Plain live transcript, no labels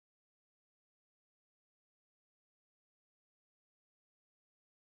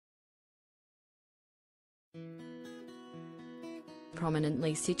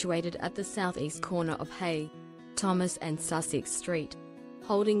prominently situated at the southeast corner of Hay, Thomas and Sussex Street,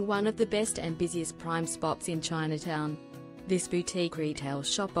 holding one of the best and busiest prime spots in Chinatown. This boutique retail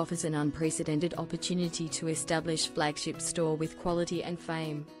shop offers an unprecedented opportunity to establish flagship store with quality and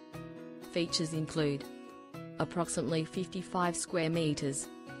fame. Features include approximately 55 square meters,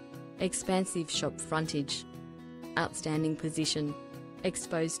 expansive shop frontage, outstanding position,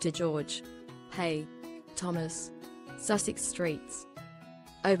 exposed to George, Hay, Thomas, Sussex Streets,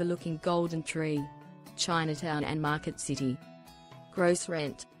 overlooking Golden Tree, Chinatown and Market City. Gross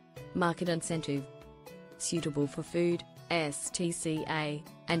rent, market incentive, suitable for food, S.T.C.A,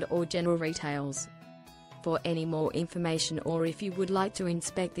 and or general retails. For any more information or if you would like to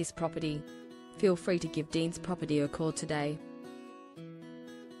inspect this property, feel free to give Dean's Property a call today.